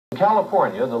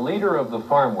California, the leader of the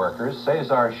farm workers,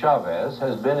 César Chavez,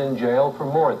 has been in jail for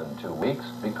more than 2 weeks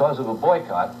because of a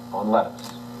boycott on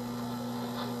lettuce.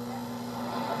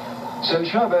 Since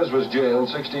Chavez was jailed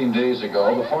 16 days ago,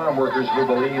 the farm workers who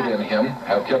believe in him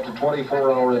have kept a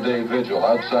 24-hour-a-day vigil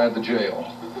outside the jail.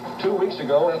 2 weeks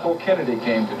ago, Ethel Kennedy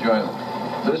came to join them.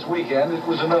 This weekend, it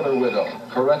was another widow,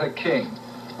 Coretta King,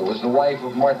 who was the wife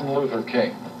of Martin Luther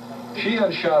King. She and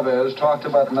Chavez talked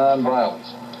about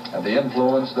nonviolence and the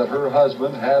influence that her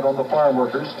husband had on the farm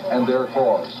workers and their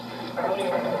cause.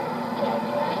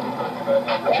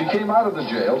 She came out of the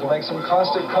jail to make some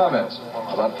caustic comments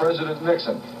about President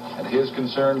Nixon and his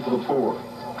concern for the poor.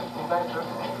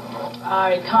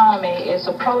 Our economy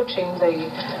is approaching the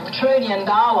 $1 trillion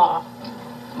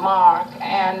mark,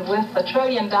 and with the $1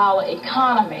 trillion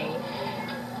economy,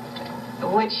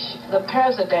 which the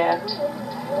president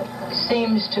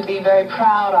seems to be very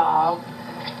proud of,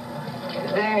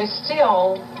 there is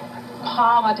still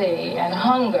poverty and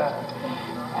hunger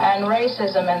and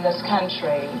racism in this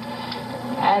country,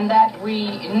 and that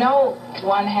we know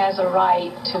one has a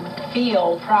right to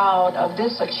feel proud of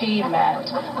this achievement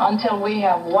until we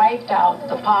have wiped out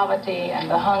the poverty and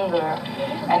the hunger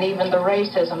and even the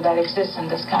racism that exists in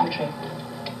this country.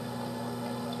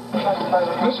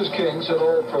 Mrs. King said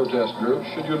all protest groups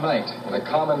should unite in a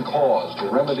common cause to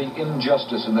remedy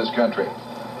injustice in this country.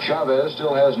 Chavez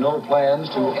still has no plans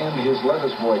to end his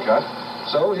lettuce boycott,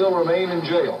 so he'll remain in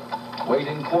jail,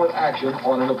 waiting court action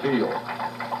on an appeal.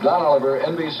 Don Oliver,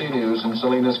 NBC News in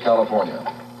Salinas, California.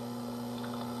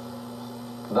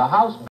 The House